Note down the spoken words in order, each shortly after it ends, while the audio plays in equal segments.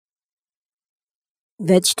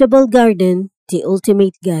Vegetable Garden, the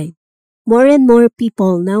ultimate guide. More and more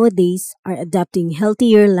people nowadays are adopting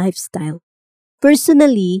healthier lifestyle.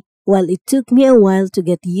 Personally, while it took me a while to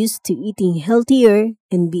get used to eating healthier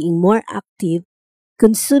and being more active,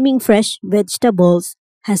 consuming fresh vegetables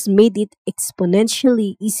has made it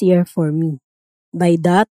exponentially easier for me. By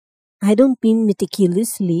that, I don't mean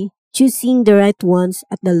meticulously choosing the right ones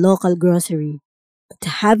at the local grocery, but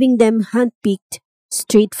having them handpicked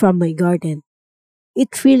straight from my garden.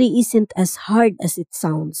 It really isn't as hard as it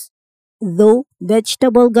sounds, though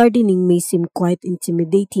vegetable gardening may seem quite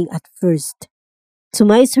intimidating at first. To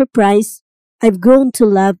my surprise, I've grown to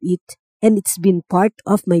love it and it's been part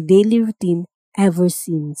of my daily routine ever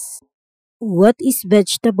since. What is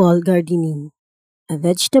vegetable gardening? A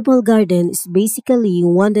vegetable garden is basically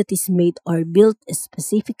one that is made or built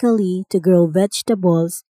specifically to grow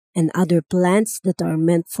vegetables and other plants that are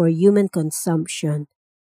meant for human consumption.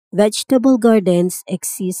 Vegetable gardens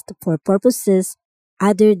exist for purposes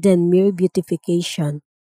other than mere beautification.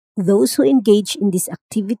 Those who engage in this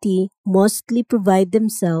activity mostly provide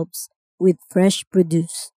themselves with fresh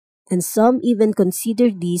produce, and some even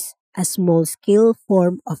consider this a small scale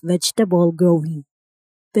form of vegetable growing.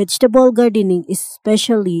 Vegetable gardening is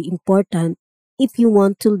especially important if you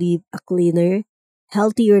want to live a cleaner,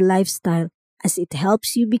 healthier lifestyle as it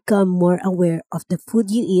helps you become more aware of the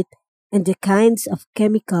food you eat and the kinds of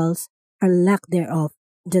chemicals or lack thereof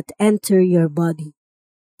that enter your body.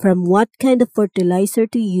 From what kind of fertilizer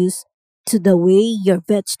to use to the way your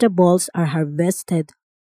vegetables are harvested,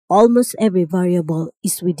 almost every variable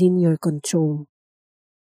is within your control.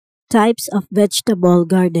 Types of vegetable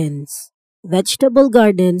gardens. Vegetable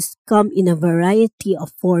gardens come in a variety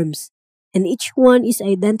of forms, and each one is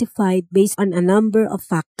identified based on a number of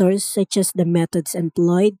factors such as the methods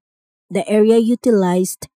employed, the area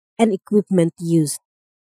utilized, and equipment used.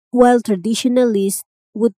 While traditionalists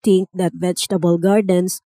would think that vegetable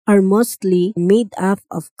gardens are mostly made up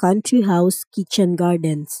of country house kitchen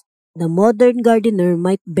gardens, the modern gardener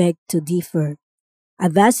might beg to differ. A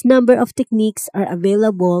vast number of techniques are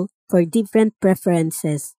available for different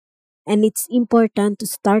preferences, and it's important to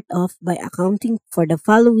start off by accounting for the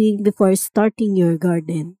following before starting your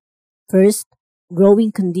garden. First,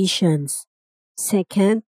 growing conditions.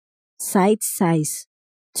 Second, site size.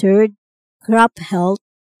 Third, crop health.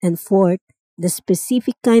 And fourth, the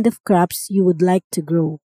specific kind of crops you would like to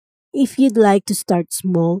grow. If you'd like to start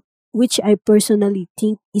small, which I personally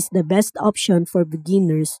think is the best option for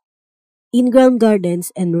beginners, in-ground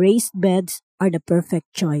gardens and raised beds are the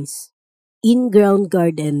perfect choice. In-ground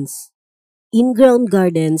gardens. In-ground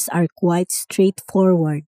gardens are quite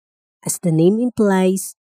straightforward. As the name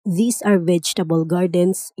implies, these are vegetable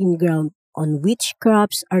gardens in ground on which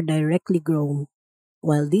crops are directly grown.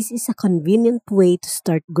 While this is a convenient way to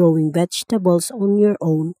start growing vegetables on your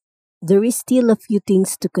own, there is still a few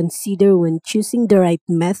things to consider when choosing the right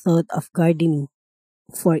method of gardening.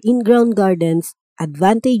 For in-ground gardens,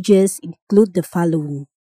 advantages include the following.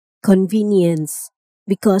 Convenience.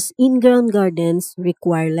 Because in-ground gardens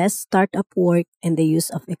require less startup work and the use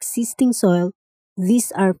of existing soil,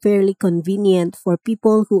 these are fairly convenient for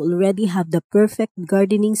people who already have the perfect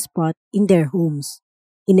gardening spot in their homes.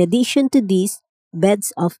 In addition to this,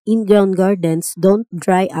 beds of in-ground gardens don't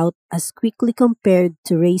dry out as quickly compared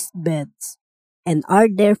to raised beds and are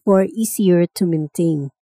therefore easier to maintain.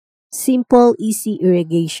 Simple, easy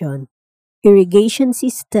irrigation. Irrigation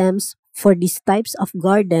systems for these types of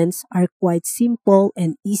gardens are quite simple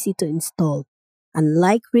and easy to install,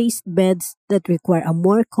 unlike raised beds that require a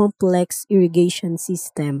more complex irrigation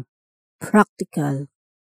system. Practical.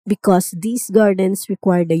 Because these gardens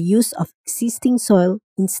require the use of existing soil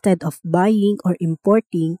instead of buying or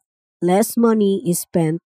importing, less money is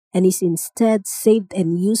spent and is instead saved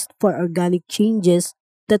and used for organic changes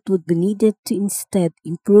that would be needed to instead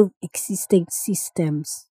improve existing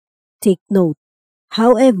systems. Take note,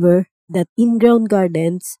 however, that in-ground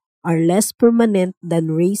gardens are less permanent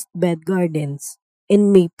than raised bed gardens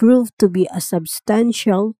and may prove to be a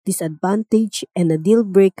substantial disadvantage and a deal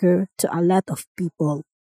breaker to a lot of people.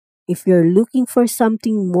 If you're looking for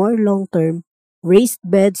something more long term, raised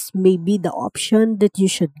beds may be the option that you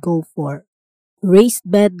should go for. Raised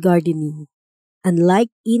bed gardening. Unlike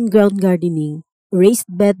in ground gardening, raised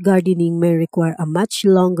bed gardening may require a much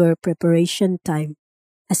longer preparation time,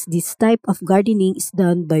 as this type of gardening is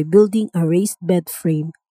done by building a raised bed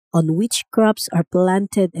frame on which crops are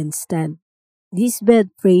planted and stand. These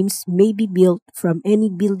bed frames may be built from any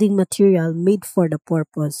building material made for the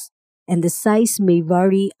purpose, and the size may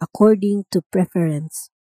vary according to preference.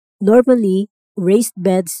 Normally, raised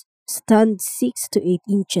beds stand 6 to 8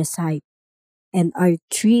 inches high. and are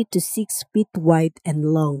 3 to 6 feet wide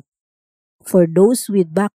and long. For those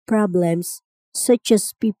with back problems, such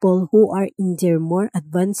as people who are in their more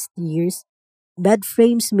advanced years, bed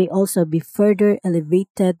frames may also be further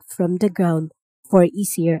elevated from the ground for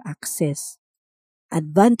easier access.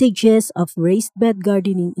 Advantages of raised bed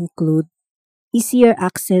gardening include easier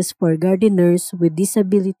access for gardeners with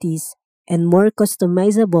disabilities and more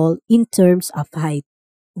customizable in terms of height.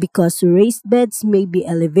 Because raised beds may be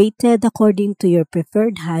elevated according to your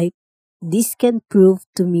preferred height, this can prove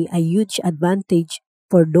to me a huge advantage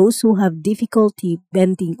for those who have difficulty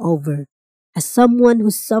bending over. As someone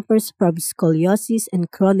who suffers from scoliosis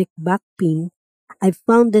and chronic back pain, I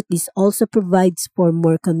found that this also provides for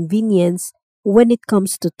more convenience when it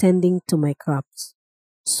comes to tending to my crops.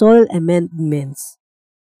 Soil amendments.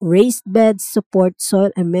 Raised beds support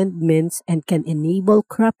soil amendments and can enable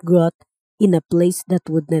crop growth in a place that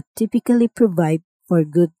would not typically provide for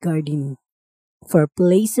good gardening. For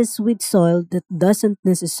places with soil that doesn't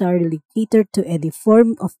necessarily cater to any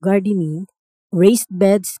form of gardening, raised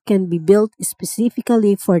beds can be built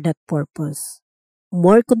specifically for that purpose.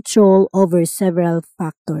 More control over several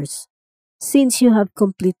factors. Since you have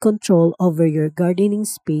complete control over your gardening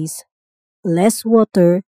space, less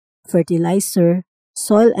water, fertilizer,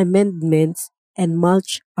 soil amendments, and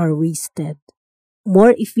mulch are wasted.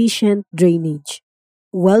 More efficient drainage.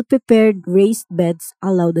 Well prepared raised beds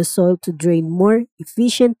allow the soil to drain more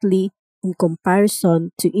efficiently in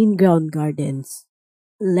comparison to in ground gardens.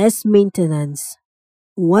 Less maintenance.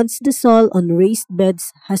 Once the soil on raised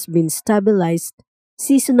beds has been stabilized,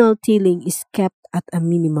 seasonal tilling is kept at a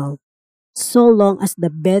minimal. So long as the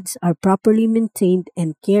beds are properly maintained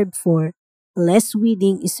and cared for, less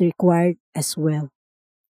weeding is required as well.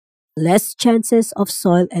 Less chances of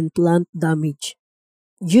soil and plant damage.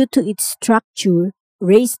 Due to its structure,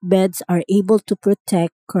 raised beds are able to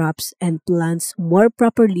protect crops and plants more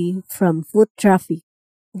properly from foot traffic.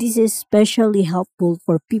 This is especially helpful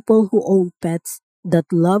for people who own pets that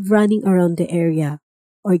love running around the area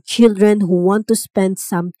or children who want to spend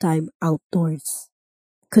some time outdoors.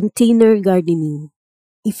 Container gardening.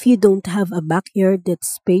 If you don't have a backyard that's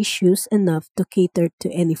spacious enough to cater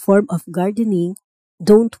to any form of gardening,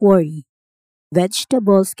 don't worry.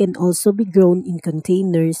 Vegetables can also be grown in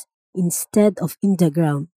containers instead of in the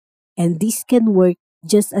ground, and this can work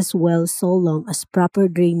just as well so long as proper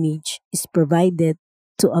drainage is provided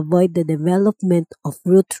to avoid the development of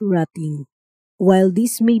root rotting. While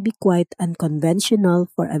this may be quite unconventional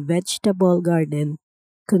for a vegetable garden,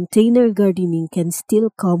 container gardening can still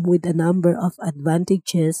come with a number of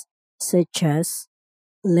advantages such as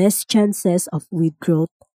less chances of weed growth,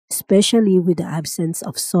 especially with the absence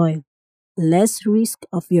of soil, less risk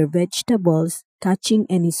of your vegetables catching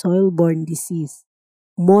any soil-borne disease,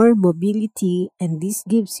 more mobility, and this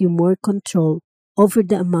gives you more control over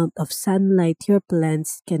the amount of sunlight your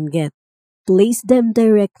plants can get. Place them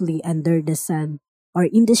directly under the sun or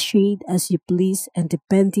in the shade as you please and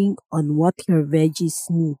depending on what your veggies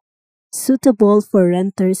need. Suitable for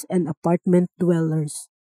renters and apartment dwellers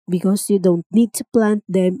because you don't need to plant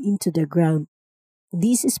them into the ground.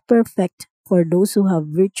 This is perfect for those who have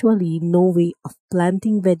virtually no way of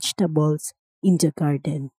planting vegetables in the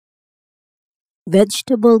garden.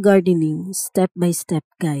 Vegetable gardening step by step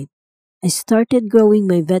guide. I started growing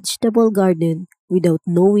my vegetable garden without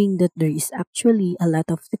knowing that there is actually a lot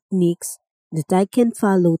of techniques that I can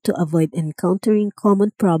follow to avoid encountering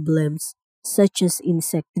common problems such as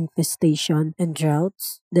insect infestation and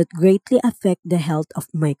droughts that greatly affect the health of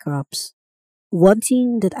my crops. One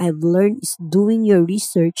thing that I've learned is doing your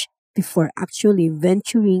research before actually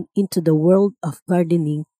venturing into the world of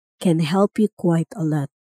gardening can help you quite a lot.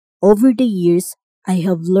 Over the years, I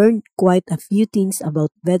have learned quite a few things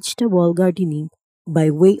about vegetable gardening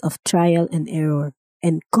by way of trial and error,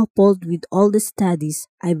 and coupled with all the studies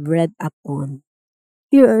I've read up on.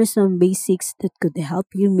 Here are some basics that could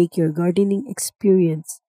help you make your gardening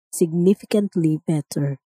experience significantly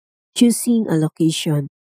better. Choosing a location.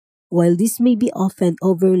 While this may be often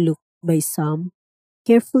overlooked by some,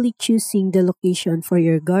 carefully choosing the location for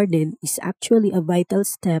your garden is actually a vital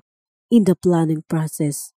step in the planning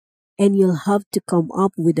process, and you'll have to come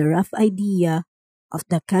up with a rough idea of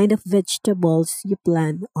the kind of vegetables you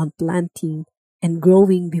plan on planting and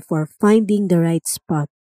growing before finding the right spot.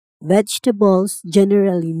 Vegetables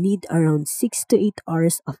generally need around 6 to 8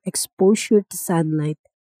 hours of exposure to sunlight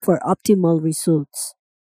for optimal results,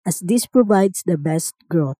 as this provides the best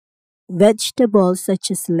growth. Vegetables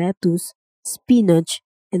such as lettuce, spinach,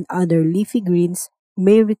 and other leafy greens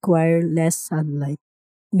may require less sunlight.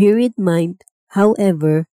 Bear in mind,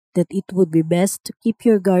 however, that it would be best to keep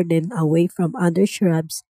your garden away from other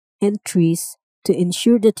shrubs and trees to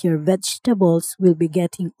ensure that your vegetables will be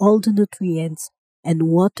getting all the nutrients and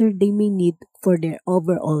water they may need for their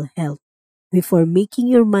overall health. Before making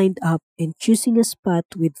your mind up and choosing a spot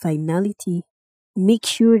with finality, make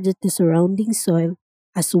sure that the surrounding soil,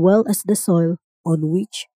 as well as the soil on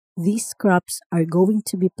which these crops are going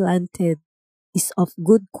to be planted, is of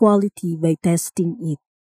good quality by testing it,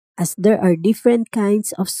 as there are different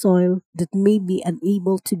kinds of soil that may be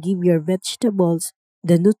unable to give your vegetables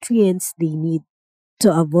the nutrients they need.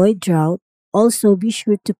 To avoid drought, also be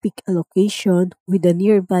sure to pick a location with a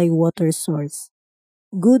nearby water source.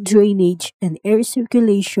 Good drainage and air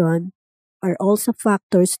circulation are also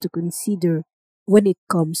factors to consider when it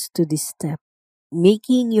comes to this step.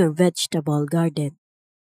 Making your vegetable garden.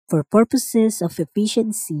 For purposes of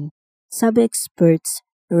efficiency, some experts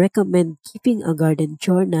recommend keeping a garden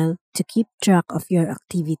journal to keep track of your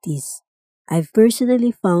activities. I've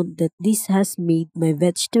personally found that this has made my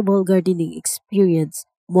vegetable gardening experience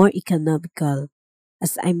more economical,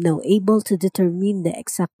 as I'm now able to determine the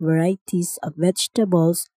exact varieties of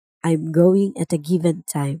vegetables I'm growing at a given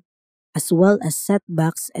time, as well as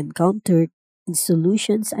setbacks encountered and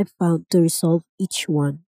solutions I've found to resolve each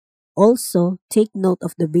one. Also, take note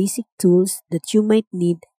of the basic tools that you might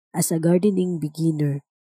need as a gardening beginner.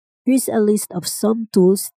 Here's a list of some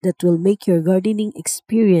tools that will make your gardening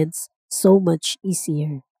experience so much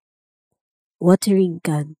easier. Watering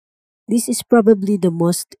can. This is probably the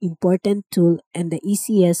most important tool and the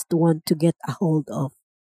easiest one to get a hold of.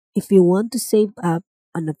 If you want to save up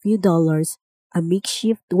on a few dollars, a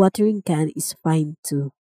makeshift watering can is fine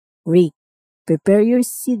too. Rake. Prepare your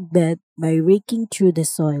seedbed by raking through the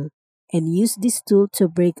soil and use this tool to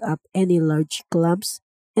break up any large clumps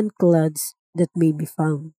and clods that may be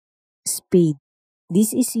found. Spade.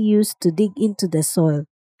 This is used to dig into the soil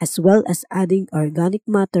as well as adding organic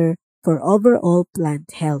matter for overall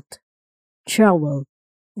plant health. Trowel.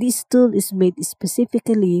 This tool is made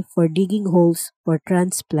specifically for digging holes for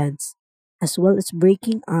transplants as well as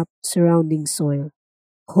breaking up surrounding soil.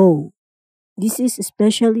 Hoe. This is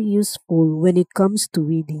especially useful when it comes to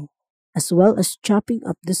weeding, as well as chopping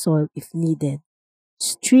up the soil if needed.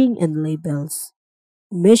 String and labels.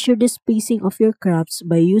 Measure the spacing of your crops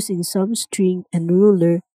by using some string and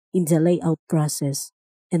ruler in the layout process,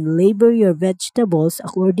 and label your vegetables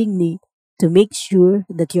accordingly to make sure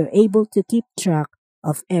that you're able to keep track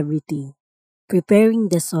of everything. Preparing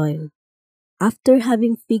the soil. After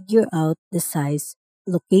having figured out the size,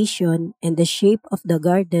 location, and the shape of the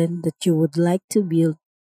garden that you would like to build,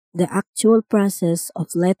 the actual process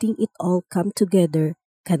of letting it all come together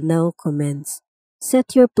can now commence.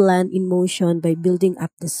 Set your plan in motion by building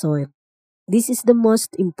up the soil. This is the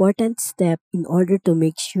most important step in order to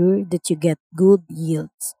make sure that you get good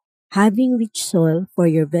yields. Having rich soil for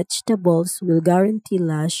your vegetables will guarantee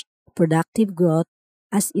lush, productive growth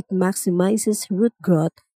as it maximizes root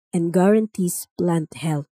growth and guarantees plant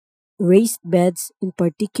health. Raised beds, in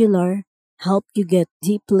particular, help you get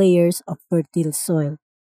deep layers of fertile soil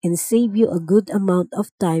and save you a good amount of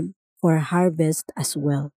time for harvest as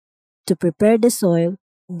well. To prepare the soil,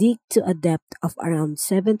 dig to a depth of around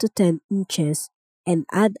 7 to 10 inches and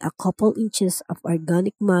add a couple inches of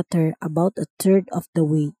organic matter about a third of the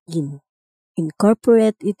way in.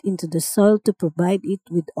 Incorporate it into the soil to provide it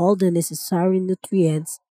with all the necessary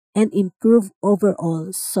nutrients and improve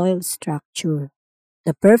overall soil structure.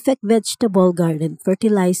 The perfect vegetable garden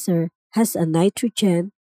fertilizer has a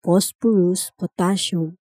nitrogen, phosphorus,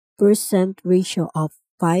 potassium percent ratio of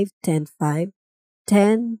 5-10-5,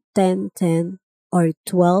 10-10-10, or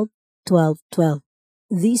 12-12-12.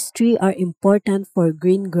 These three are important for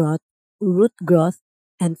green growth, root growth,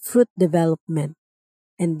 and fruit development,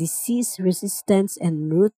 and disease resistance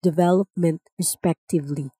and root development,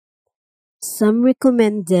 respectively. Some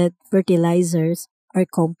recommended fertilizers are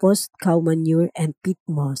compost, cow manure, and peat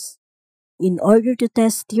moss. In order to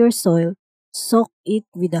test your soil, soak it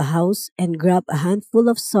with a hose and grab a handful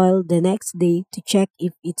of soil the next day to check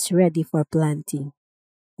if it's ready for planting.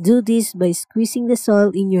 Do this by squeezing the soil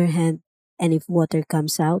in your hand, and if water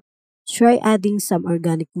comes out, try adding some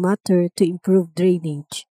organic matter to improve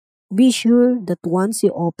drainage. Be sure that once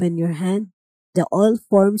you open your hand, the oil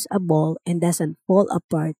forms a ball and doesn't fall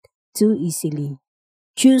apart too easily.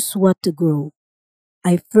 Choose what to grow.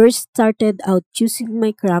 I first started out choosing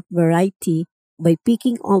my crop variety by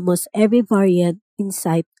picking almost every variant in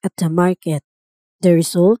sight at the market. The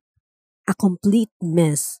result? A complete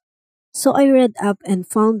mess. So I read up and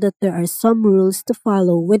found that there are some rules to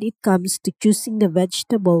follow when it comes to choosing the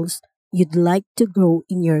vegetables you'd like to grow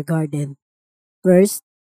in your garden. First,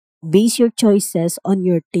 base your choices on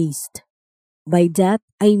your taste. By that,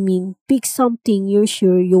 I mean pick something you're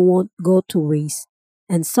sure you won't go to waste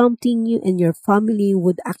and something you and your family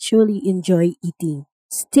would actually enjoy eating.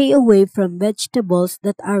 Stay away from vegetables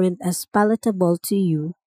that aren't as palatable to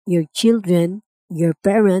you, your children, your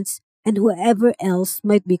parents, and whoever else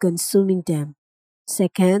might be consuming them.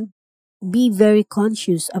 Second, be very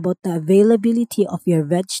conscious about the availability of your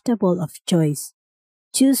vegetable of choice.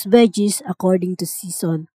 Choose veggies according to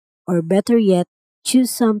season, or better yet,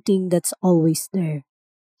 choose something that's always there.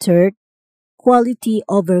 Third, quality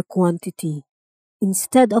over quantity.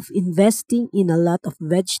 Instead of investing in a lot of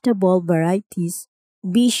vegetable varieties,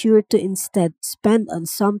 be sure to instead spend on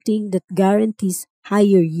something that guarantees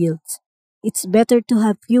higher yields. It's better to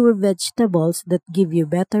have fewer vegetables that give you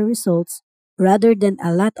better results rather than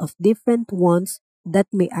a lot of different ones that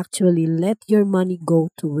may actually let your money go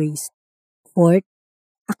to waste. Fourth,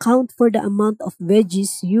 account for the amount of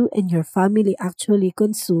veggies you and your family actually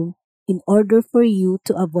consume in order for you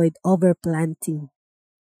to avoid overplanting.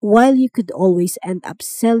 While you could always end up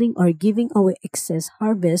selling or giving away excess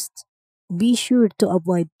harvests, be sure to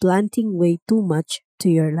avoid planting way too much to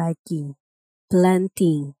your liking.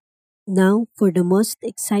 Planting. Now, for the most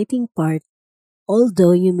exciting part,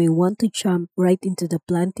 although you may want to jump right into the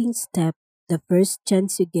planting step the first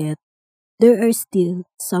chance you get, there are still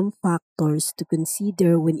some factors to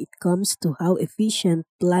consider when it comes to how efficient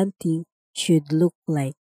planting should look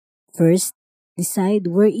like. First, decide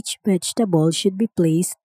where each vegetable should be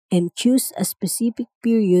placed and choose a specific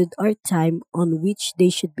period or time on which they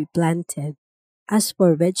should be planted. As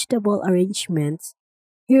for vegetable arrangements,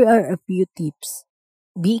 here are a few tips.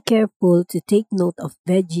 Be careful to take note of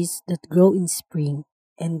veggies that grow in spring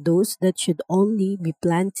and those that should only be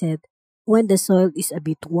planted when the soil is a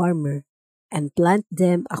bit warmer, and plant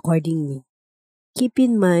them accordingly. Keep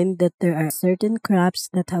in mind that there are certain crops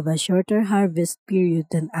that have a shorter harvest period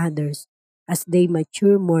than others, as they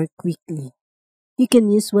mature more quickly. You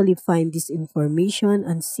can usually find this information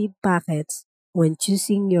on seed packets when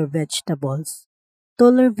choosing your vegetables.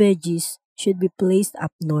 Taller veggies should be placed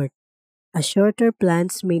up north, as shorter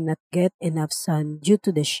plants may not get enough sun due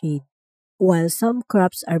to the shade. While some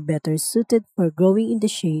crops are better suited for growing in the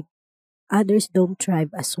shade, others don't thrive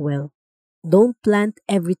as well. Don't plant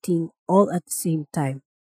everything all at the same time.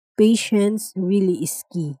 Patience really is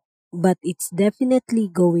key, but it's definitely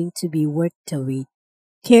going to be worth the wait.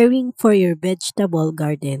 Caring for your vegetable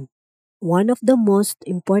garden. One of the most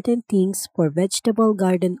important things for vegetable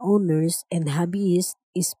garden owners and hobbyists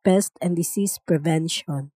is pest and disease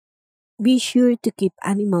prevention. Be sure to keep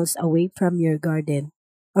animals away from your garden,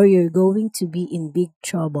 or you're going to be in big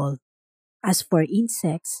trouble. As for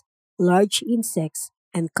insects, large insects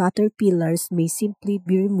and caterpillars may simply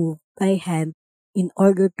be removed by hand in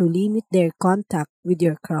order to limit their contact with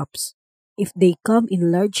your crops. If they come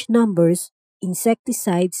in large numbers,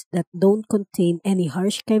 insecticides that don't contain any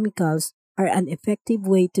harsh chemicals are an effective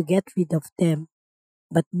way to get rid of them.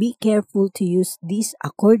 But be careful to use these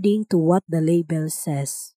according to what the label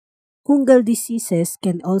says. Fungal diseases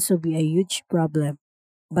can also be a huge problem,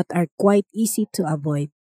 but are quite easy to avoid.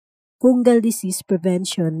 Fungal disease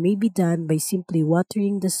prevention may be done by simply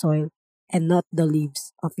watering the soil and not the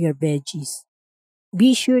leaves of your veggies.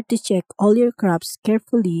 Be sure to check all your crops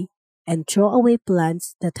carefully and throw away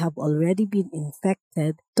plants that have already been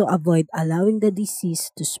infected to avoid allowing the disease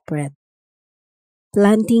to spread.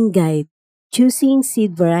 Planting Guide. Choosing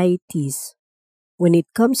seed varieties. When it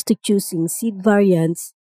comes to choosing seed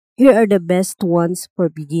variants, here are the best ones for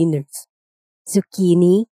beginners: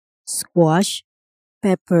 zucchini, squash,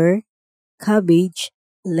 pepper, cabbage,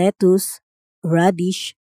 lettuce,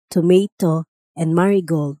 radish, tomato, and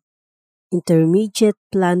marigold. Intermediate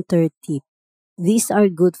planter tip. These are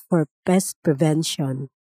good for pest prevention.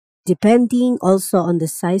 Depending also on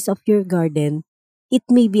the size of your garden, it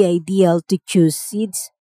may be ideal to choose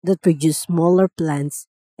seeds that produce smaller plants,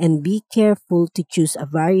 and be careful to choose a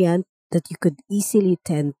variant that you could easily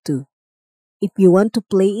tend to. If you want to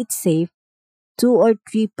play it safe, 2 or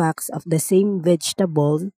 3 packs of the same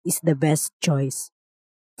vegetable is the best choice.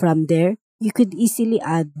 From there, you could easily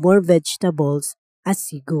add more vegetables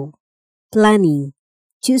as you go. Planning.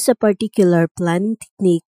 Choose a particular planning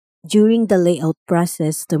technique during the layout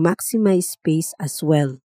process to maximize space as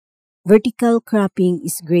well. Vertical cropping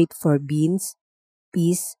is great for beans,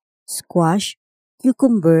 peas, squash,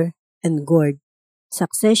 cucumber, and gourd.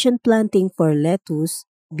 Succession planting for lettuce,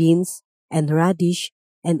 beans, and radish,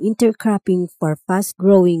 and intercropping for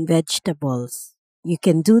fast-growing vegetables. You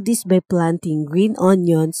can do this by planting green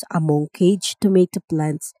onions among caged tomato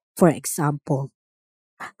plants, for example.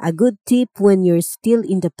 A good tip when you're still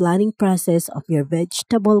in the planning process of your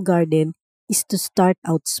vegetable garden is to start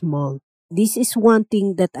out small. This is one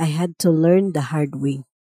thing that I had to learn the hard way.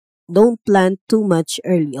 Don't plant too much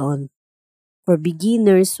early on. For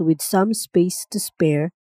beginners with some space to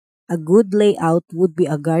spare, a good layout would be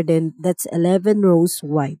a garden that's 11 rows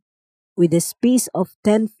wide, with a space of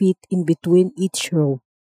 10 feet in between each row.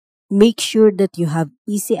 Make sure that you have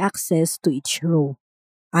easy access to each row.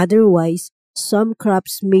 Otherwise, some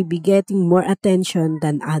crops may be getting more attention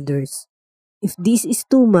than others. If this is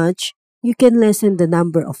too much, you can lessen the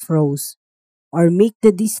number of rows or make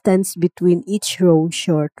the distance between each row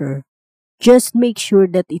shorter. Just make sure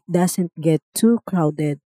that it doesn't get too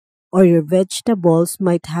crowded, or your vegetables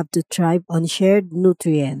might have to thrive on shared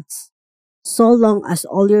nutrients. So long as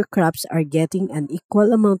all your crops are getting an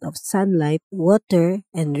equal amount of sunlight, water,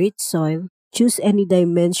 and rich soil, choose any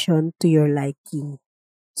dimension to your liking.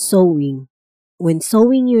 Sowing. When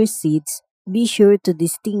sowing your seeds, be sure to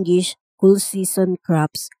distinguish cool season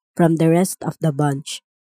crops from the rest of the bunch.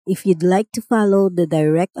 If you'd like to follow the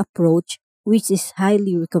direct approach, which is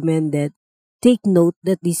highly recommended, take note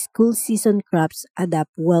that these cool season crops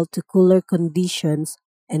adapt well to cooler conditions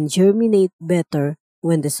and germinate better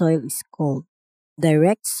when the soil is cold.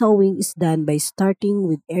 Direct sowing is done by starting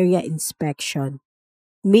with area inspection.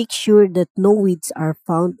 Make sure that no weeds are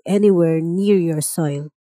found anywhere near your soil,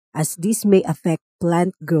 as this may affect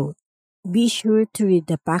plant growth. Be sure to read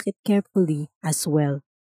the packet carefully as well.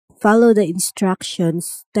 Follow the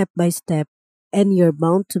instructions step by step, and you're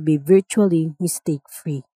bound to be virtually mistake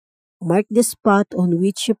free. Mark the spot on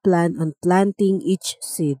which you plan on planting each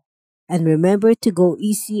seed, and remember to go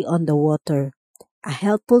easy on the water. A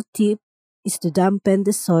helpful tip is to dampen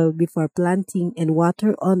the soil before planting and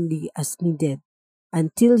water only as needed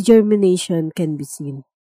until germination can be seen.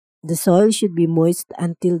 The soil should be moist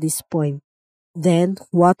until this point. Then,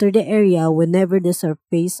 water the area whenever the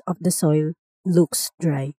surface of the soil looks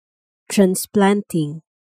dry. Transplanting.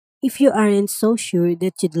 If you aren't so sure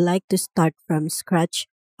that you'd like to start from scratch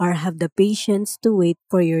or have the patience to wait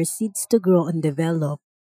for your seeds to grow and develop,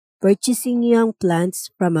 purchasing young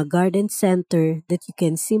plants from a garden center that you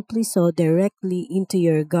can simply sow directly into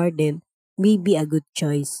your garden may be a good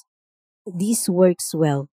choice. This works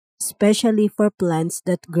well, especially for plants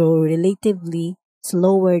that grow relatively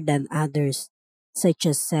slower than others, such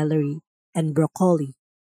as celery and broccoli.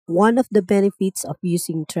 One of the benefits of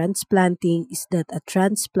using transplanting is that a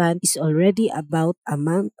transplant is already about a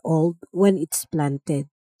month old when it's planted,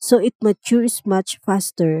 so it matures much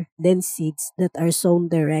faster than seeds that are sown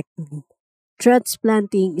directly.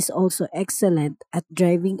 Transplanting is also excellent at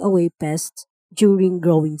driving away pests during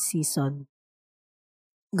growing season.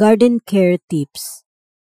 Garden care tips.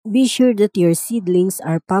 Be sure that your seedlings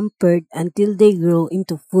are pampered until they grow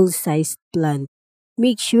into full-sized plants.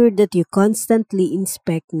 Make sure that you constantly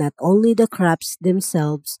inspect not only the crops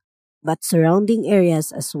themselves, but surrounding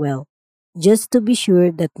areas as well, just to be sure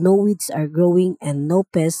that no weeds are growing and no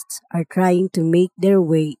pests are trying to make their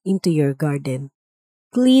way into your garden.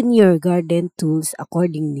 Clean your garden tools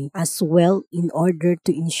accordingly as well in order to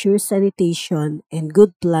ensure sanitation and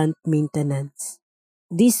good plant maintenance.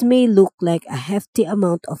 This may look like a hefty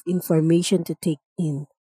amount of information to take in,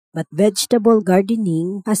 but vegetable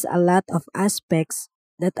gardening has a lot of aspects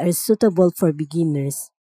that are suitable for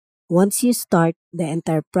beginners. Once you start, the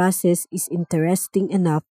entire process is interesting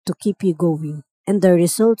enough to keep you going, and the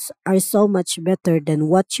results are so much better than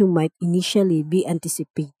what you might initially be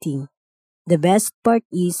anticipating. The best part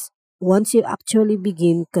is, once you actually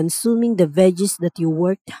begin consuming the veggies that you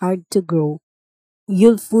worked hard to grow,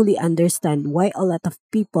 you'll fully understand why a lot of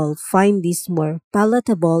people find this more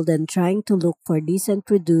palatable than trying to look for decent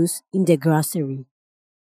produce in the grocery.